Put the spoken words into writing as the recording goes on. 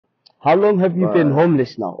How long have you been But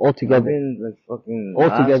homeless now, I've altogether? been like fucking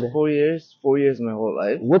Altogether. last 4 years. 4 years my whole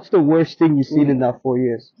life. What's the worst thing you've seen in that 4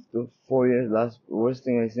 years? The 4 years, last worst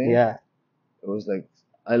thing I seen. Yeah. It was like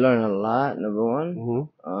I learned a lot. Number one.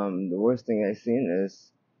 Mm-hmm. The worst thing I seen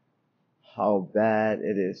is how bad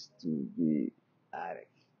it is to be addict.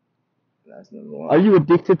 That's number one. Are you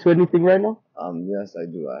addicted to anything right now? Yes, I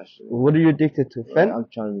do actually. What are you addicted to? Like, Fentanyl? I'm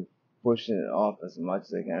trying to be pushing it off as much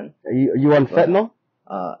as I can. Are you on But, fentanyl?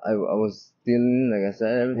 I was stealing, like I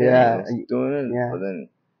said, everything. Yeah. I was doing it, Yeah. but then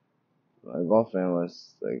my girlfriend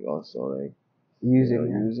was like also like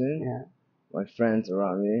Using. Yeah. My friends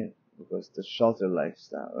around me because the shelter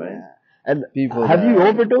lifestyle, right? Yeah. And People have you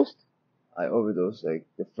overdosed? I overdosed like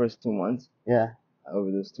the first 2 months. Yeah. I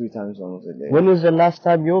overdosed 3 times almost a day. When was the last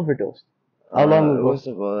time you overdosed? How long ago? It was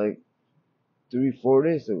about like 3-4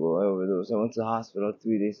 days ago. I overdosed. I went to the hospital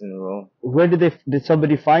 3 days in a row. Where did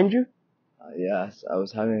somebody find you? Yes, I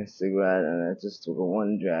was having a cigarette and I just took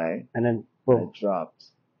one drag. And then boom. I dropped.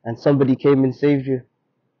 And somebody came and saved you.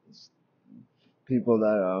 People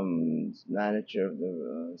that manager of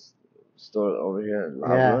the store over here at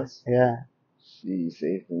Lagos. Yeah. She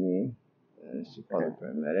saved me and she called a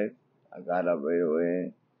paramedic. I got up right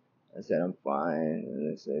away. I said I'm fine,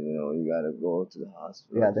 and they said, you gotta go to the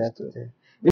hospital. Yeah, that's it.